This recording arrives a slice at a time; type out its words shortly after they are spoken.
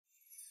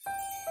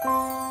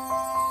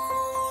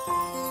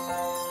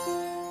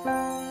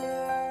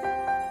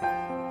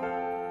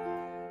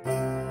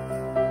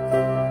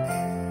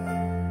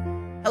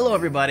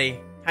everybody,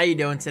 how you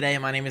doing today?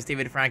 My name is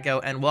David Franco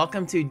and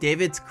welcome to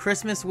David's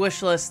Christmas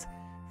wish list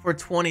for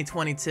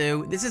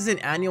 2022. This is an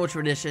annual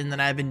tradition that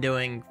I've been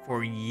doing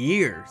for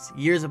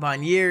years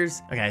upon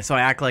years. Okay, so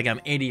I act like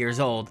I'm 80 years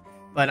old,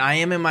 but I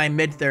am in my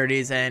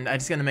mid-30s and I'm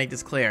just gonna make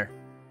this clear.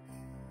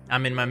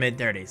 I'm in my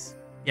mid-30s.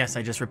 Yes,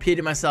 I just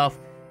repeated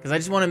myself because I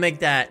just want to make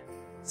that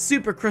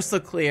super crystal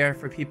clear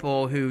for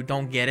people who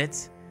don't get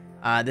it.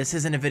 This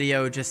isn't a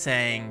video just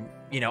saying,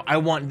 you know, I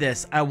want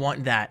this, I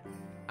want that.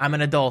 I'm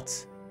an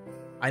adult.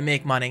 I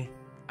make money.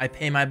 I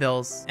pay my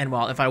bills. And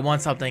well, if I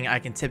want something, I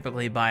can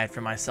typically buy it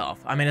for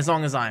myself. I mean, as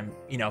long as I'm,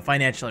 you know,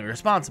 financially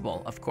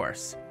responsible, of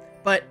course.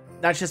 But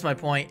that's just my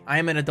point. I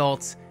am an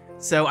adult,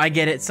 so I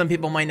get it. Some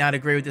people might not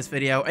agree with this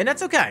video, and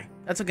that's okay.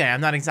 That's okay.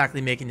 I'm not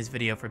exactly making this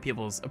video for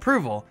people's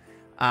approval.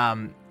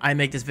 I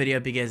make this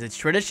video because it's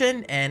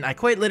tradition, and I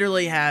quite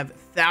literally have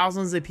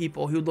thousands of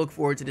people who look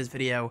forward to this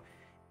video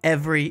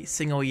every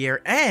single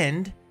year.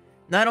 And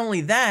not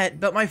only that,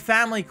 but my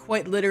family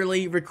quite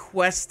literally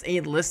requests a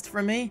list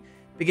from me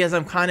because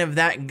I'm kind of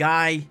that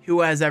guy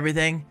who has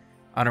everything.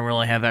 I don't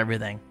really have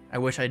everything. I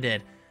wish I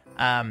did.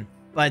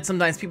 But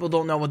sometimes people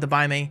don't know what to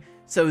buy me.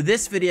 So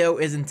this video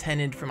is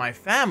intended for my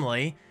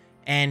family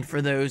and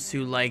for those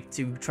who like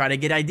to try to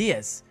get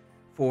ideas.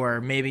 For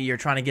maybe you're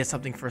trying to get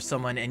something for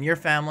someone in your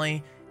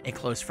family, a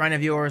close friend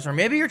of yours, or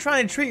maybe you're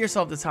trying to treat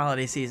yourself this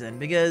holiday season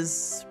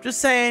because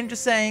just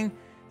saying,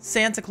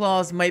 Santa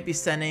Claus might be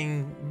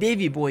sending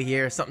baby boy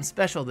here something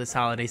special this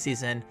holiday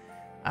season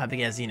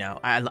because, you know,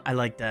 I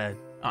like to,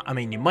 I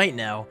mean, you might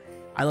know,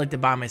 I like to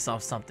buy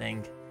myself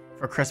something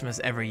for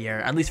Christmas every year,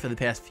 at least for the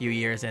past few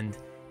years, and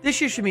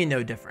this year should be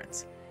no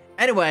different.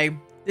 Anyway,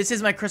 this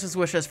is my Christmas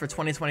wish list for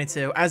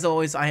 2022. As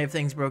always, I have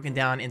things broken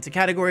down into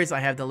categories. I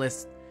have the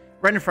list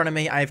right in front of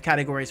me. I have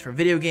categories for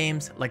video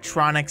games,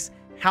 electronics,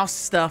 house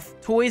stuff,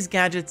 toys,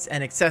 gadgets,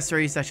 and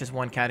accessories. That's just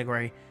one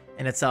category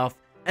in itself.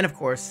 And of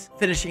course,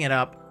 finishing it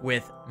up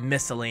with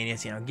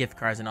miscellaneous, you know, gift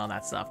cards and all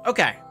that stuff.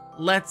 Okay,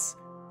 let's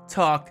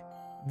talk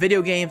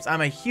video games. I'm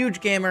a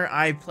huge gamer.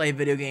 I play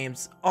video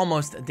games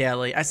almost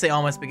daily. I say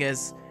almost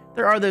because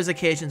there are those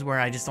occasions where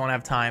I just don't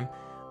have time.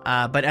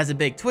 But as a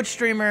big Twitch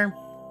streamer,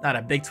 not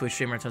a big Twitch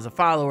streamer in terms of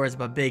followers,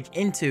 but big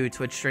into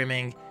Twitch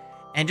streaming,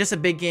 and just a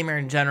big gamer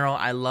in general,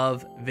 I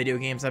love video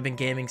games. I've been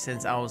gaming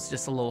since I was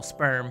just a little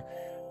sperm.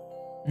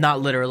 Not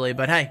literally,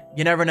 but hey,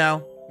 you never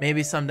know.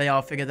 Maybe someday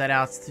I'll figure that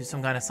out through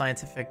some kind of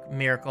scientific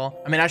miracle.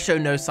 I mean, I show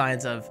no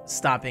signs of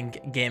stopping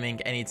gaming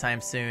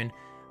anytime soon.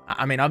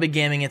 I mean, I'll be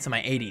gaming into my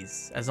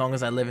 80s, as long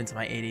as I live into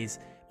my 80s.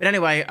 But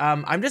anyway,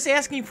 I'm just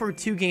asking for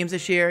 2 games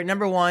this year.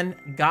 Number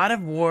 1, God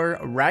of War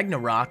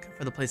Ragnarok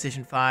for the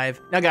PlayStation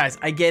 5. Now guys,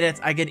 I get it.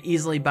 I could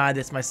easily buy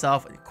this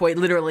myself. Quite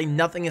literally,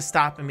 nothing is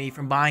stopping me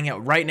from buying it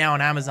right now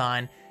on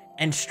Amazon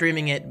and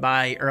streaming it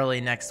by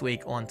early next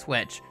week on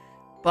Twitch.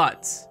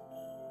 But,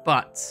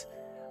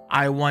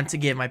 I want to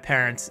give my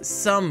parents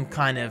some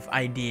kind of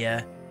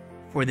idea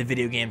for the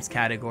video games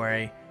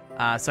category.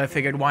 So I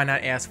figured why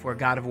not ask for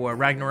God of War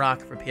Ragnarok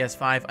for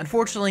PS5.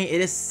 Unfortunately,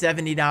 it is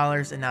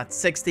 $70 and not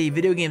 $60.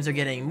 Video games are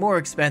getting more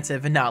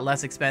expensive and not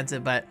less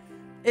expensive, but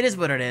it is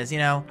what it is, you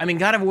know? I mean,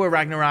 God of War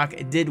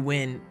Ragnarok did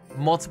win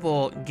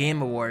multiple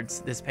Game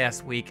Awards this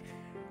past week,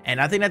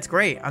 and I think that's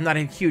great. I'm not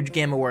a huge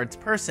Game Awards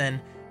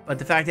person, but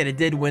the fact that it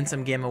did win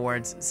some Game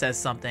Awards says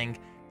something.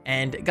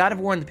 And God of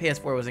War on the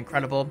PS4 was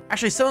incredible.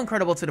 Actually, so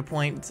incredible to the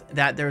point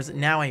that there's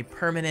now a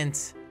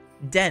permanent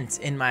dent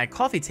in my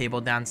coffee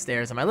table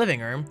downstairs in my living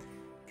room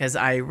because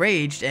I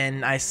raged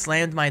and I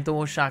slammed my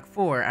DualShock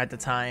 4 at the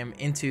time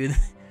into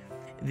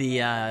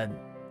the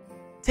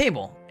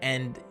table.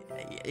 And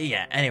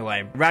yeah,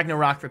 anyway,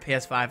 Ragnarok for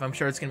PS5. I'm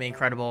sure it's going to be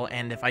incredible.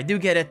 And if I do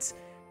get it,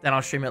 then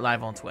I'll stream it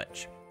live on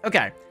Twitch.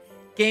 Okay,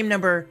 game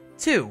number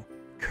 2.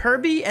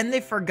 Kirby and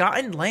the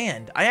Forgotten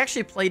Land. I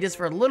actually played this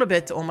for a little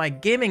bit on my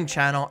gaming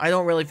channel. I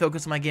don't really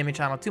focus on my gaming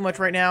channel too much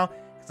right now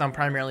because I'm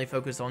primarily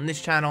focused on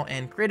this channel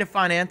and creative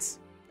finance.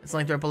 It's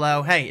linked right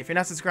below. Hey, if you're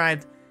not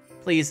subscribed,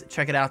 please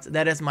check it out.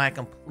 That is my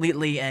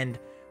completely and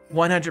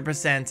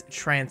 100%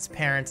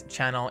 transparent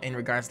channel in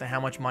regards to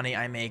how much money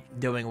I make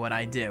doing what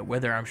I do,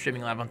 whether I'm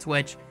streaming live on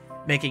Twitch,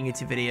 making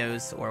YouTube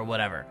videos, or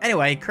whatever.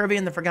 Anyway, Kirby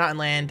and the Forgotten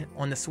Land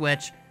on the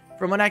Switch.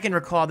 From what I can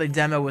recall, the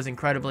demo was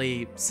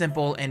incredibly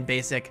simple and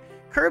basic.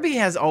 Kirby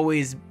has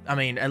always, I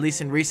mean, at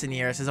least in recent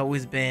years, has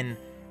always been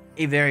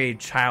a very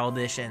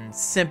childish and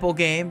simple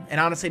game.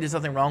 And honestly, there's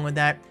nothing wrong with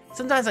that.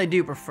 Sometimes I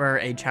do prefer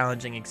a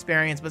challenging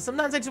experience, but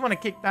sometimes I just want to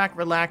kick back,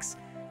 relax,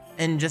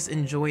 and just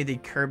enjoy the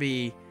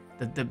Kirby,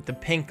 the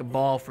pink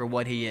ball for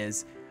what he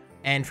is.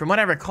 And from what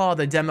I recall,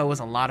 the demo was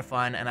a lot of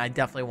fun, and I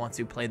definitely want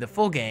to play the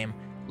full game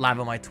live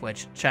on my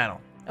Twitch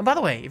channel. And by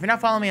the way, if you're not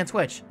following me on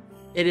Twitch,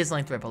 it is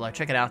linked right below.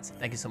 Check it out.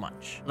 Thank you so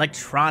much.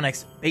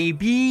 Electronics,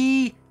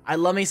 baby! I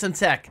love me some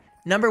tech.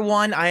 Number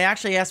 1, I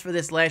actually asked for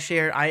this last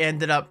year. I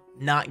ended up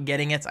not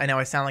getting it. I know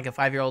I sound like a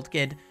 5-year-old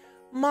kid.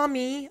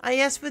 Mommy, I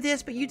asked for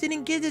this, but you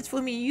didn't get it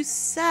for me. You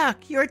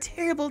suck. You're a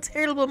terrible,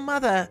 terrible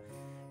mother.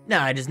 No,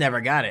 I just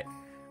never got it.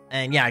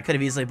 And yeah, I could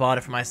have easily bought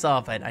it for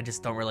myself, but I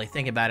just don't really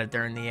think about it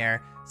during the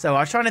year. So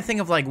I was trying to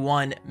think of like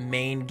one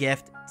main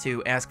gift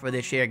to ask for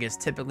this year, because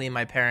typically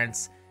my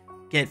parents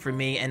get for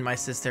me and my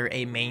sister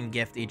a main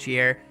gift each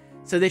year.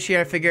 So this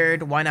year I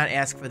figured, why not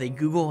ask for the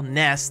Google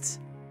Nest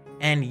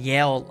and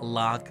Yale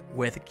lock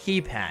with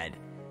keypad.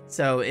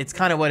 So it's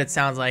kind of what it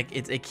sounds like.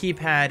 It's a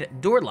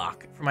keypad door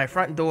lock for my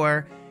front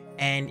door,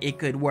 and it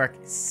could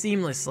work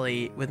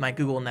seamlessly with my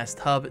Google Nest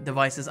Hub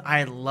devices.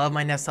 I love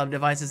my Nest Hub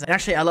devices. And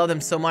actually, I love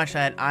them so much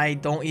that I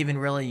don't even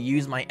really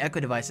use my Echo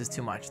devices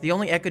too much. The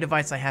only Echo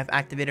device I have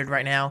activated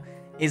right now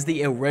is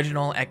the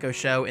original Echo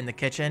Show in the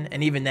kitchen,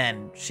 and even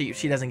then,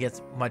 she doesn't get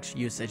much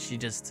usage. She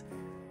just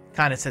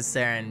kind of sits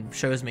there and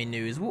shows me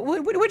news,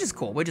 which is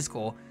cool,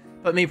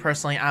 But me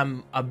personally,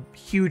 I'm a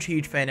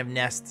huge fan of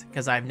Nest,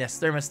 because I have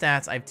Nest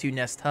thermostats, I have 2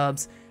 Nest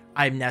Hubs,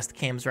 I have Nest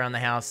cams around the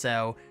house,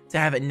 so to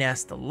have a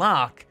Nest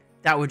lock,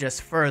 that would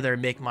just further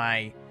make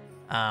my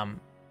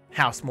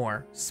house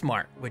more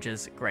smart, which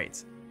is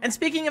great. And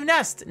speaking of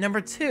Nest,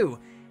 number 2,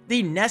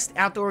 the Nest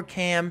Outdoor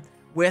Cam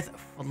with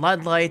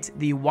floodlight,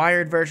 the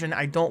wired version.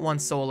 I don't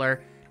want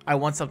solar. I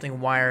want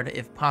something wired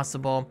if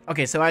possible.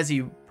 Okay, so as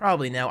you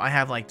probably know, I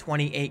have like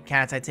 28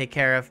 cats I take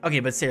care of. Okay,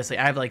 but seriously,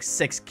 I have like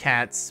 6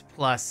 cats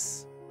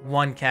plus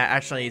 1 cat.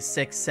 Actually,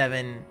 6,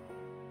 7,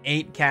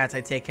 8 cats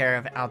I take care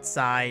of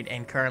outside,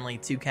 and currently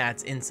 2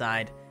 cats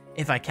inside,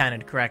 if I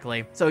counted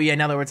correctly. So yeah,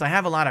 in other words, I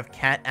have a lot of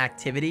cat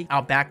activity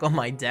out back on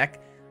my deck,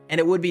 and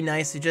it would be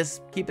nice to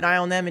just keep an eye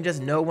on them and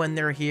just know when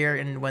they're here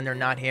and when they're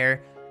not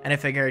here. And I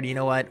figured, you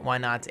know what, why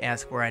not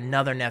ask for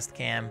another Nest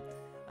Cam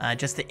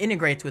just to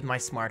integrate with my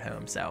smart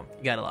home. So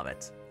you gotta love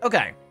it.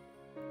 Okay,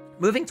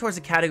 moving towards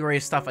the category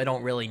of stuff I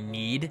don't really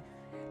need.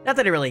 Not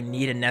that I really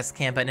need a Nest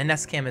Cam, but a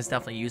Nest Cam is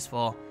definitely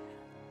useful.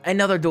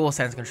 Another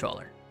DualSense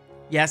controller.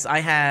 Yes, I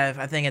have,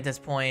 I think at this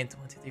point,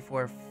 1, 2,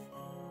 3,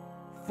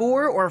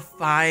 4 or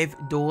 5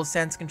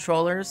 DualSense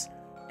controllers,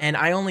 and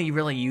I only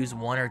really use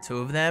 1 or 2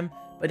 of them,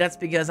 but that's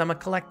because I'm a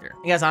collector.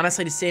 And guys,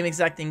 honestly, the same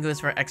exact thing goes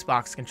for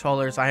Xbox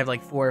controllers. I have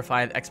like 4 or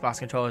 5 Xbox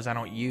controllers I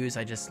don't use.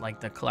 I just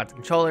like to collect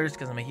controllers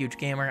because I'm a huge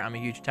gamer. I'm a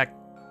huge tech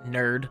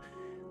nerd.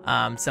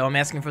 So I'm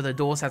asking for the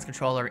DualSense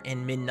controller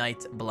in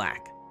Midnight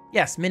Black.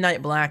 Yes,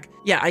 Midnight Black.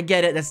 Yeah, I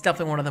get it. That's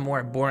definitely one of the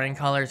more boring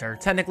colors, or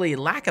technically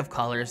lack of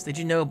colors. Did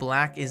you know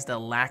black is the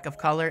lack of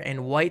color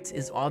and white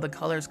is all the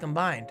colors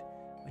combined?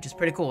 Which is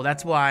pretty cool.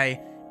 That's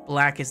why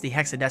black is the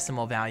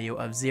hexadecimal value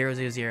of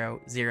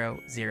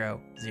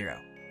 0000000.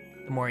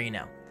 The more you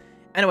know.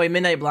 Anyway,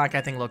 Midnight Black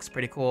I think looks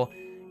pretty cool.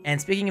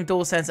 And speaking of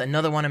DualSense,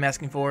 another one I'm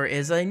asking for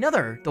is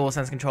another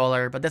DualSense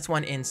controller, but this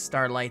one in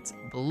Starlight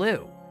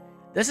Blue.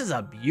 This is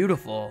a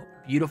beautiful,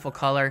 beautiful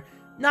color.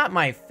 Not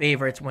my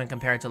favorite when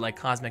compared to like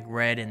Cosmic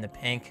Red and the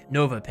pink,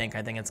 Nova Pink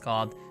I think it's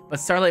called, but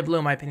Starlight Blue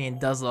in my opinion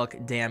does look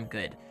damn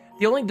good.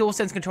 The only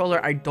DualSense controller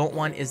I don't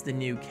want is the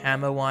new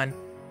camo one.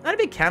 Not a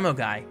big camo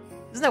guy.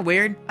 Isn't that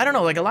weird? I don't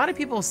know, like a lot of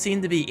people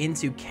seem to be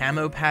into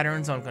camo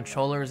patterns on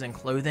controllers and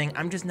clothing.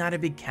 I'm just not a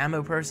big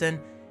camo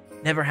person.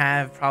 Never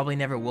have, probably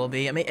never will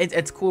be. I mean,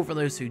 it's cool for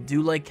those who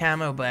do like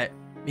camo, but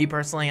me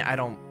personally, I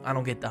don't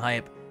get the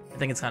hype. I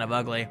think it's kind of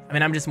ugly. I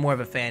mean, I'm just more of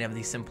a fan of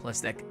the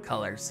simplistic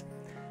colors.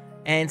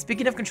 And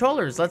speaking of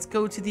controllers, let's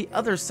go to the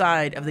other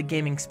side of the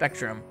gaming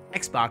spectrum.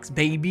 Xbox,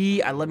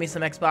 baby. I love me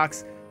some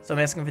Xbox. So I'm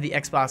asking for the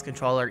Xbox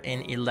controller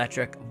in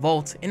Electric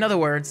Volt. In other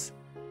words,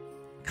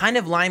 kind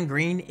of lime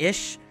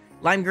green-ish.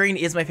 Lime green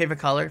is my favorite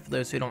color, for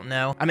those who don't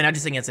know. I mean, I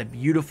just think it's a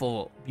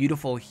beautiful,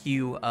 beautiful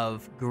hue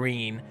of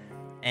green,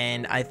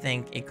 and I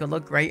think it could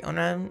look great on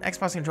an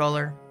Xbox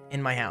controller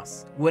in my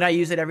house. Would I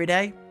use it every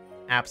day?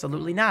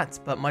 Absolutely not,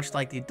 but much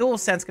like the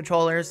DualSense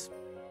controllers,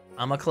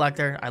 I'm a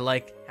collector. I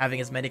like having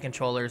as many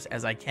controllers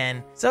as I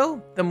can,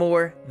 so the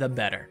more, the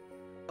better.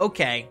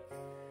 Okay,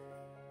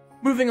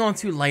 moving on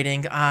to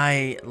lighting,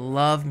 I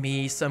love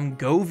me some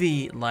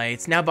Govee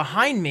lights. Now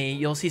behind me,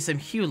 you'll see some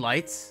hue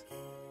lights.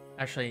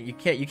 Actually, you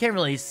can't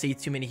really see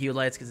too many hue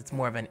lights because it's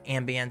more of an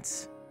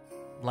ambient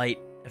light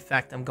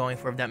effect I'm going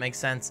for, if that makes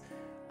sense.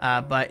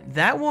 But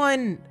that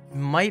one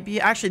might be,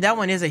 actually that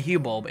one is a hue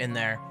bulb in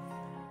there.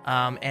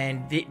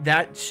 And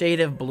that shade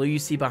of blue you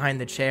see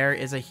behind the chair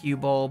is a hue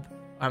bulb.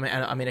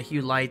 I mean a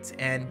hue light,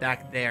 and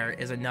back there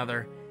is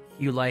another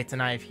hue light,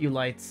 and I have hue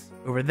lights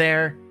over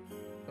there,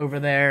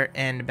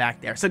 and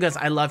back there. So guys,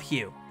 I love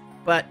Hue,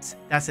 but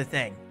that's the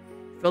thing.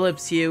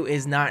 Philips Hue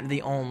is not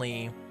the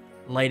only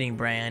lighting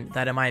brand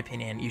that, in my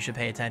opinion, you should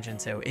pay attention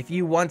to. If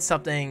you want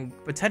something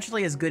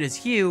potentially as good as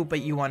Hue,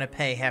 but you want to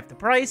pay half the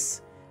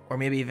price, or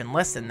maybe even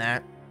less than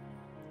that,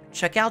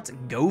 check out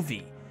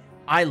Govee.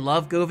 I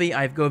love Govee.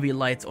 I have Govee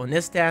lights on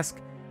this desk,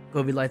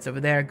 Govee lights over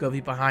there,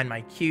 Govee behind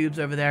my cubes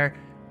over there.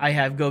 I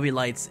have Govee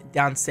lights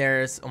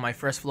downstairs on my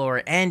first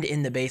floor and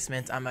in the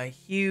basement. I'm a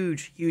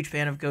huge, huge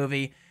fan of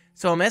Govee.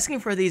 So I'm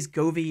asking for these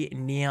Govee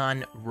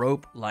neon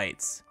rope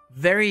lights.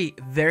 Very,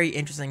 very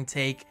interesting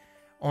take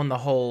on the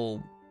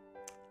whole,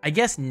 I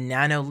guess,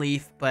 nano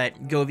leaf,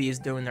 but Govee is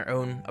doing their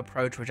own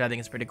approach, which I think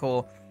is pretty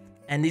cool.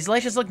 And these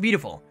lights just look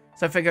beautiful.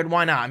 So I figured,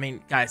 why not? I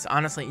mean, guys,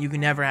 honestly, you can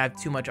never have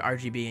too much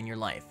RGB in your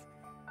life.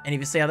 And if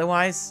you say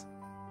otherwise,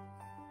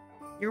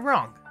 you're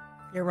wrong.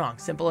 You're wrong.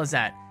 Simple as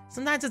that.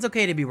 Sometimes it's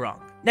okay to be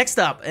wrong. Next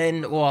up,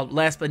 and well,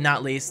 last but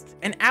not least,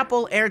 an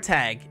Apple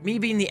AirTag. Me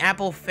being the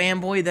Apple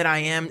fanboy that I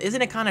am, isn't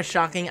it kind of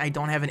shocking I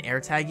don't have an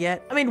AirTag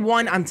yet? I mean,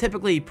 one, I'm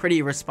typically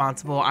pretty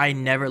responsible. I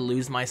never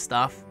lose my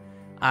stuff.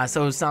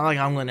 So it's not like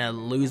I'm gonna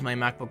lose my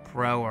MacBook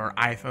Pro or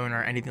iPhone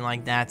or anything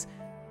like that.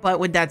 But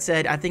with that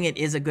said, I think it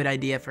is a good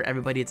idea for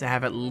everybody to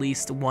have at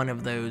least one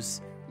of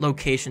those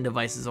location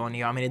devices on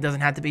you. I mean, it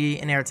doesn't have to be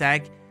an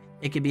AirTag.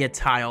 It could be a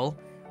tile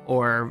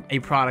or a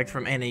product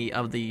from any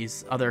of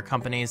these other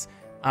companies.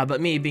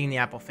 But me being the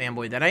Apple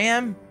fanboy that I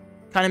am,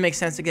 kind of makes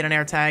sense to get an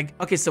AirTag.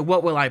 Okay, so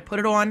what will I put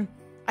it on?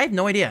 I have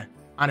no idea.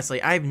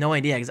 Honestly, I have no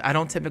idea because I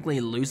don't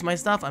typically lose my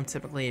stuff. I'm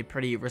typically a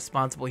pretty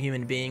responsible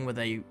human being with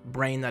a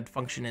brain that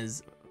function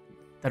is,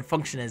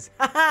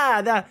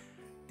 haha,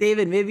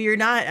 David, maybe you're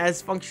not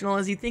as functional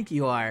as you think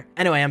you are.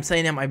 Anyway, I'm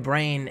saying that my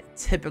brain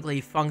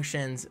typically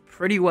functions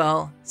pretty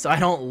well, so I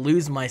don't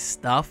lose my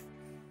stuff.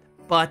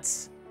 But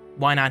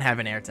why not have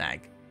an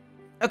AirTag?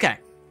 Okay,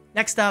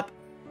 next up,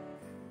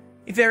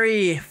 a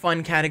very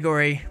fun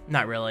category,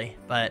 not really,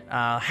 but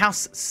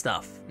house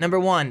stuff. Number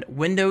one,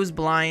 windows,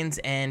 blinds,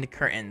 and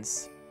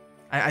curtains.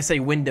 I say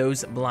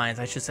windows, blinds,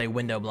 I should say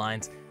window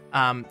blinds.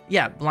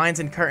 Yeah, blinds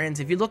and curtains.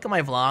 If you look at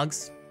my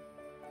vlogs,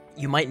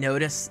 you might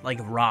notice like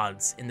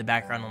rods in the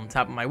background on the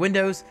top of my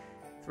windows,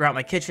 throughout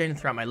my kitchen,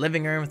 throughout my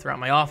living room, throughout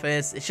my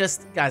office. It's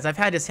just, guys, I've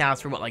had this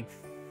house for what, like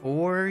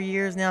 4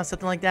 years now,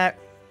 something like that.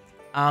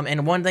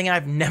 And one thing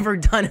I've never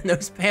done in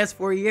those past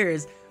 4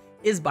 years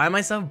is buy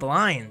myself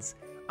blinds.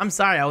 I'm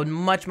sorry, I would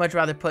much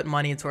rather put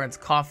money towards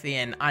coffee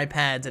and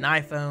iPads and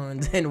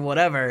iPhones and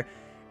whatever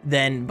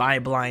than buy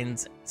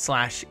blinds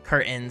 /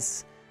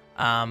 curtains.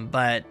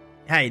 But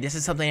hey, this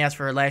is something I asked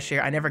for last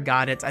year. I never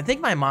got it. I think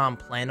my mom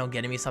planned on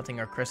getting me something,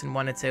 or Kristen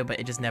wanted to, but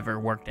it just never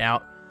worked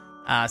out.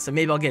 So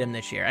maybe I'll get them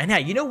this year. And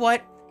hey, you know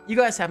what? You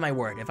guys have my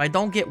word. If I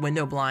don't get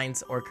window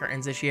blinds or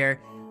curtains this year,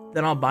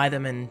 then I'll buy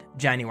them in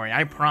January.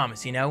 I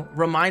promise, you know?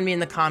 Remind me in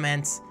the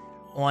comments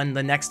on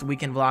the next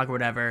weekend vlog or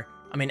whatever.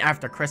 I mean,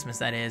 after Christmas,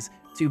 that is,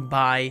 to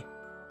buy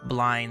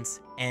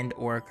blinds and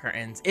or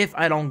curtains if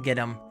I don't get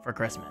them for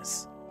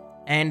Christmas.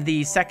 And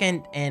the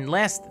second and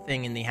last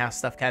thing in the house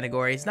stuff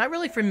category is not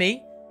really for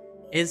me,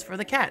 is for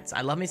the cats.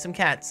 I love me some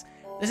cats.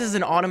 This is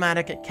an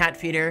automatic cat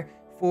feeder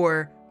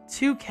for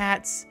 2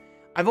 cats.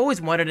 I've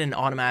always wanted an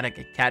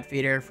automatic cat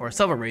feeder for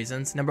several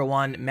reasons. Number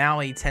one,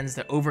 Maui tends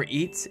to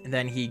overeat,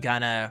 then he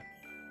kinda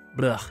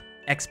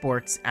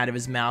exports out of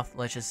his mouth,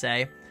 let's just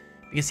say,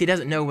 because he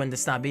doesn't know when to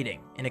stop eating,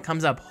 and it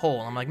comes up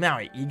whole. I'm like,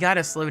 Maui, you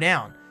gotta slow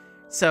down.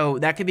 So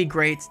that could be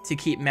great to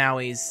keep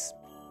Maui's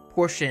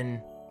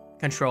portion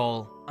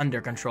control under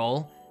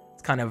control.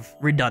 It's kind of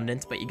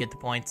redundant, but you get the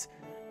point.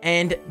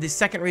 And the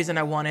second reason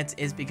I want it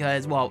is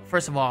because, well,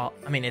 first of all,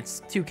 I mean,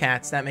 it's 2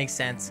 cats, that makes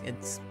sense.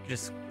 It's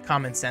just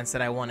common sense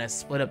that I want to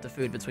split up the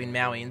food between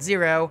Maui and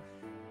Zero.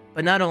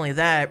 But not only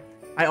that,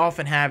 I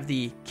often have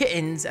the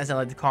kittens, as I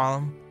like to call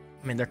them.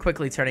 I mean, they're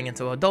quickly turning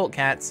into adult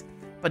cats,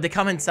 but they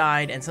come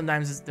inside, and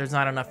sometimes there's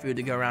not enough food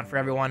to go around for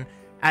everyone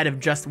out of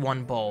just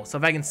 1 bowl. So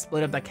if I can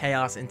split up that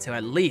chaos into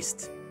at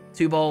least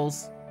 2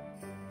 bowls,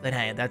 then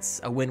hey,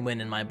 that's a win-win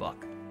in my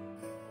book.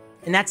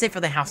 And that's it for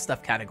the house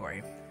stuff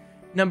category.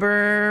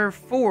 Number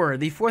 4,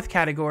 the 4th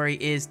category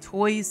is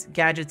toys,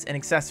 gadgets, and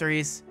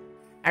accessories.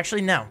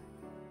 Actually, no.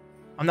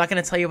 I'm not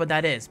going to tell you what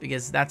that is,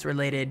 because that's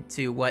related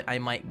to what I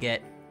might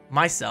get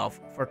myself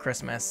for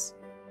Christmas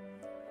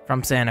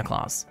from Santa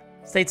Claus.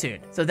 Stay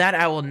tuned. So that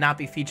I will not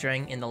be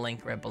featuring in the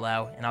link right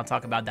below, and I'll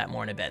talk about that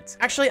more in a bit.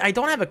 Actually, I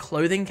don't have a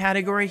clothing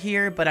category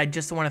here, but I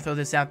just want to throw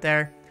this out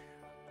there.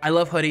 I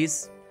love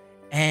hoodies,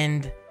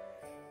 and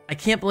I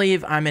can't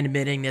believe I'm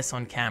admitting this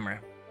on camera.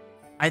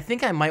 I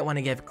think I might want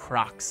to give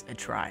Crocs a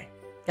try.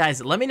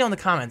 Guys, let me know in the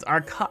comments.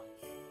 Are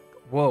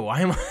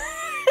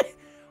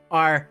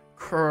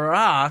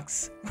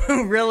Crocs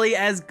really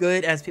as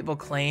good as people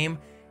claim?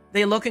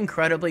 They look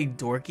incredibly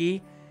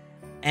dorky,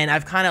 and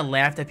I've kind of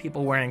laughed at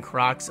people wearing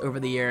Crocs over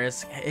the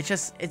years.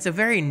 It's a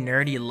very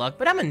nerdy look,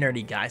 but I'm a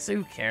nerdy guy, so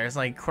who cares?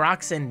 Like,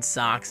 Crocs and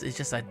socks is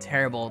just a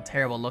terrible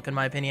look in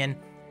my opinion.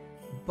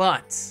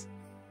 But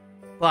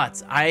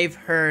I've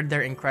heard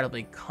they're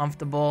incredibly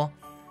comfortable,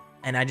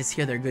 and I just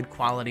hear they're good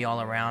quality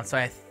all around. So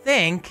I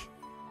think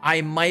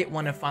I might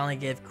want to finally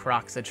give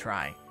Crocs a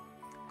try.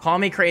 Call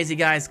me crazy,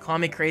 guys. Call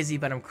me crazy,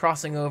 but I'm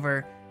crossing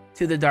over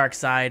to the dark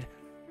side.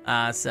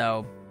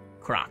 So,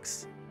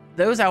 Crocs.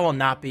 Those I will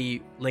not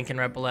be linking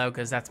right below,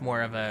 because that's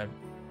more of a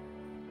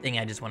thing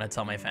I just want to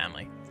tell my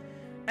family.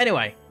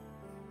 Anyway,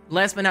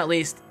 last but not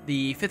least,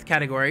 the 5th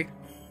category,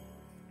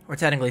 or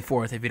technically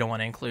 4th if you don't want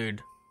to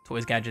include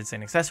toys, gadgets,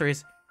 and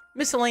accessories,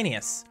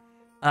 miscellaneous.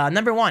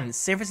 Number 1,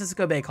 San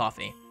Francisco Bay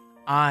coffee.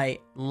 I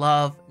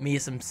love me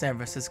some San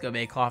Francisco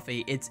Bay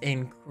coffee. It's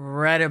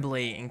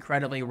incredibly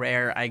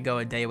rare I go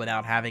a day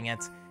without having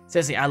it.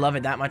 Seriously, I love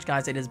it that much,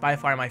 guys. It is by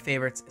far my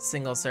favorite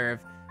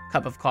single-serve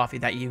cup of coffee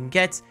that you can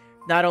get.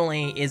 Not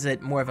only is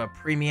it more of a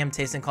premium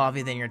tasting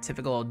coffee than your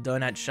typical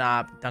donut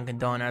shop, Dunkin'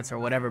 Donuts, or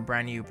whatever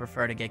brand you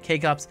prefer to get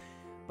K-Cups,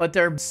 but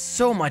they're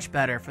so much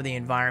better for the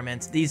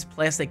environment. These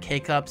plastic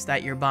K-Cups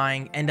that you're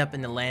buying end up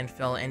in the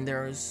landfill, and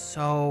they're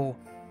so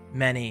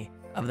many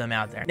of them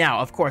out there. Now,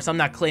 of course, I'm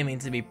not claiming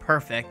to be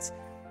perfect,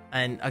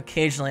 and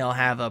occasionally I'll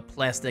have a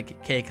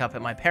plastic K-Cup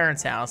at my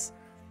parents' house,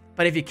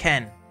 but if you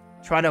can,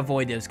 try to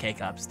avoid those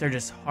K-Cups. They're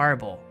just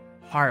horrible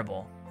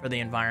for the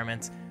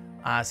environment.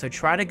 So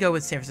try to go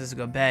with San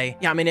Francisco Bay.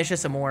 Yeah, I mean, it's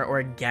just a more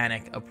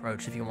organic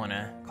approach, if you want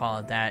to call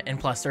it that. And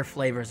plus, their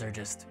flavors are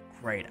just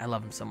great. I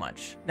love them so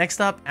much. Next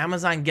up,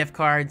 Amazon gift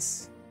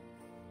cards.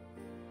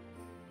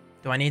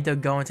 Do I need to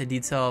go into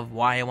detail of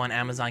why I want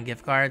Amazon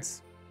gift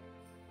cards?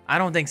 I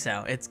don't think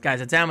so.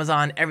 Guys, it's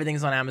Amazon.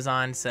 Everything's on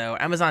Amazon. So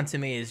Amazon to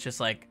me is just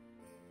like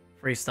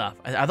free stuff.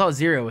 I thought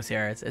Zero was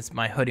here. It's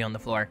my hoodie on the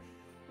floor.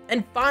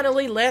 And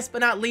finally, last but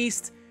not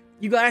least,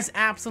 you guys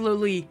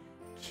absolutely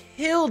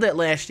killed it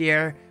last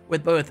year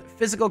with both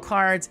physical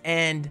cards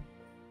and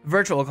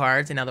virtual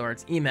cards, in other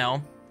words,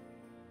 email,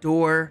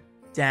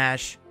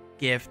 DoorDash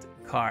gift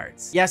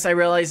cards. Yes, I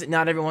realize that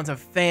not everyone's a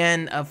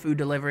fan of food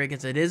delivery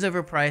because it is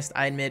overpriced,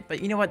 I admit,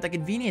 but you know what? The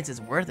convenience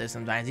is worth it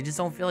sometimes. You just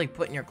don't feel like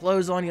putting your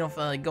clothes on. You don't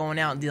feel like going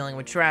out and dealing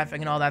with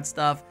traffic and all that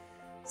stuff.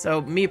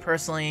 So me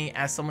personally,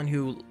 as someone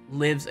who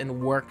lives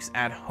and works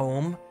at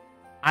home,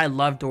 I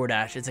love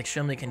DoorDash. It's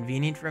extremely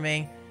convenient for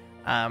me.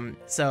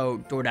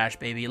 So DoorDash,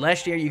 baby.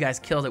 Last year, you guys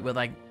killed it with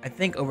like, I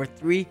think over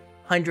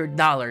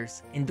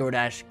 $300 in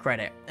DoorDash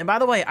credit. And by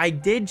the way, I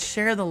did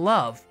share the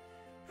love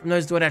from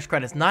those DoorDash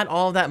credits. Not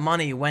all of that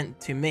money went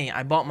to me.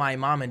 I bought my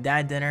mom and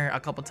dad dinner a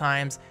couple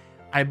times.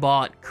 I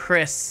bought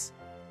Chris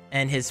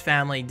and his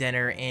family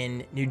dinner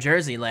in New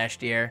Jersey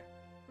last year,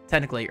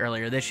 technically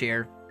earlier this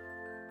year.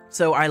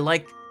 So I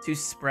like to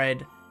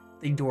spread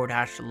the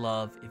DoorDash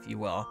love, if you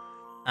will.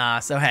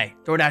 So hey,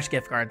 DoorDash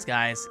gift cards,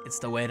 guys. It's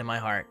the way to my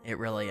heart. It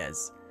really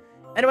is.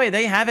 Anyway,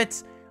 there you have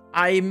it.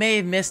 I may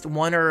have missed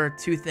one or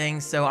two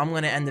things, so I'm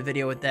going to end the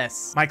video with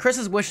this. My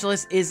Christmas wish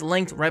list is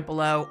linked right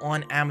below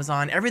on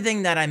Amazon.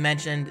 Everything that I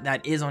mentioned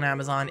that is on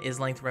Amazon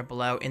is linked right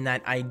below in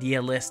that idea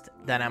list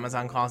that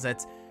Amazon calls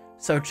it.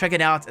 So check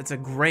it out. It's a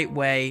great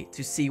way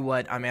to see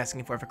what I'm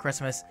asking for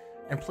Christmas.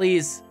 And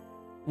please,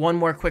 one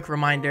more quick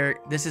reminder,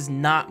 this is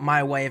not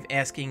my way of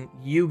asking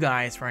you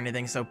guys for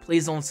anything, so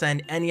please don't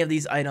send any of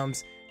these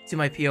items to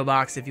my P.O.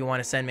 box if you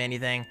want to send me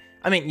anything.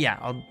 I mean, yeah,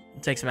 I'll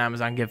take some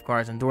Amazon gift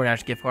cards and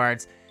DoorDash gift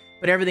cards,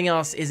 but everything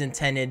else is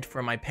intended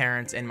for my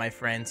parents and my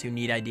friends who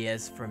need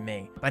ideas from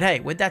me. But hey,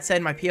 with that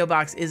said, my P.O.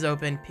 box is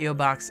open, P.O.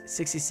 Box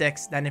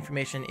 66. That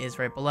information is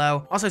right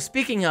below. Also,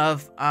 speaking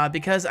of,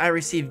 because I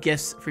receive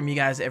gifts from you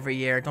guys every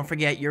year, don't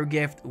forget your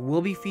gift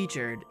will be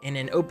featured in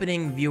an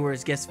opening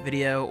viewers gifts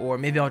video, or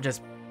maybe I'll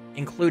just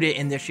include it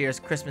in this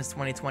year's Christmas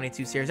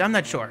 2022 series. I'm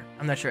not sure.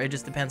 It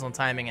just depends on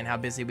timing and how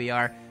busy we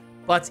are.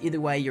 But either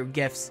way, your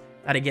gifts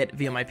that I get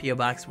via my P.O.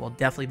 box will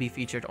definitely be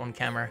featured on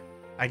camera.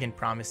 I can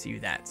promise you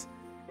that.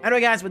 Anyway,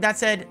 guys, with that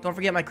said, don't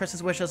forget my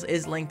Christmas wish list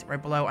is linked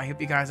right below. I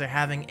hope you guys are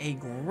having a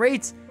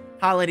great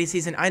holiday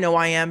season. I know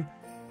I am.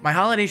 My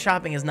holiday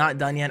shopping is not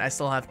done yet. I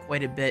still have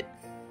quite a bit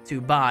to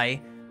buy.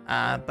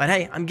 But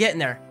hey, I'm getting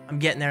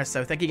there.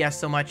 So thank you guys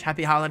so much.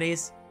 Happy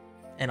holidays,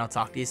 and I'll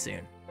talk to you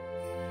soon.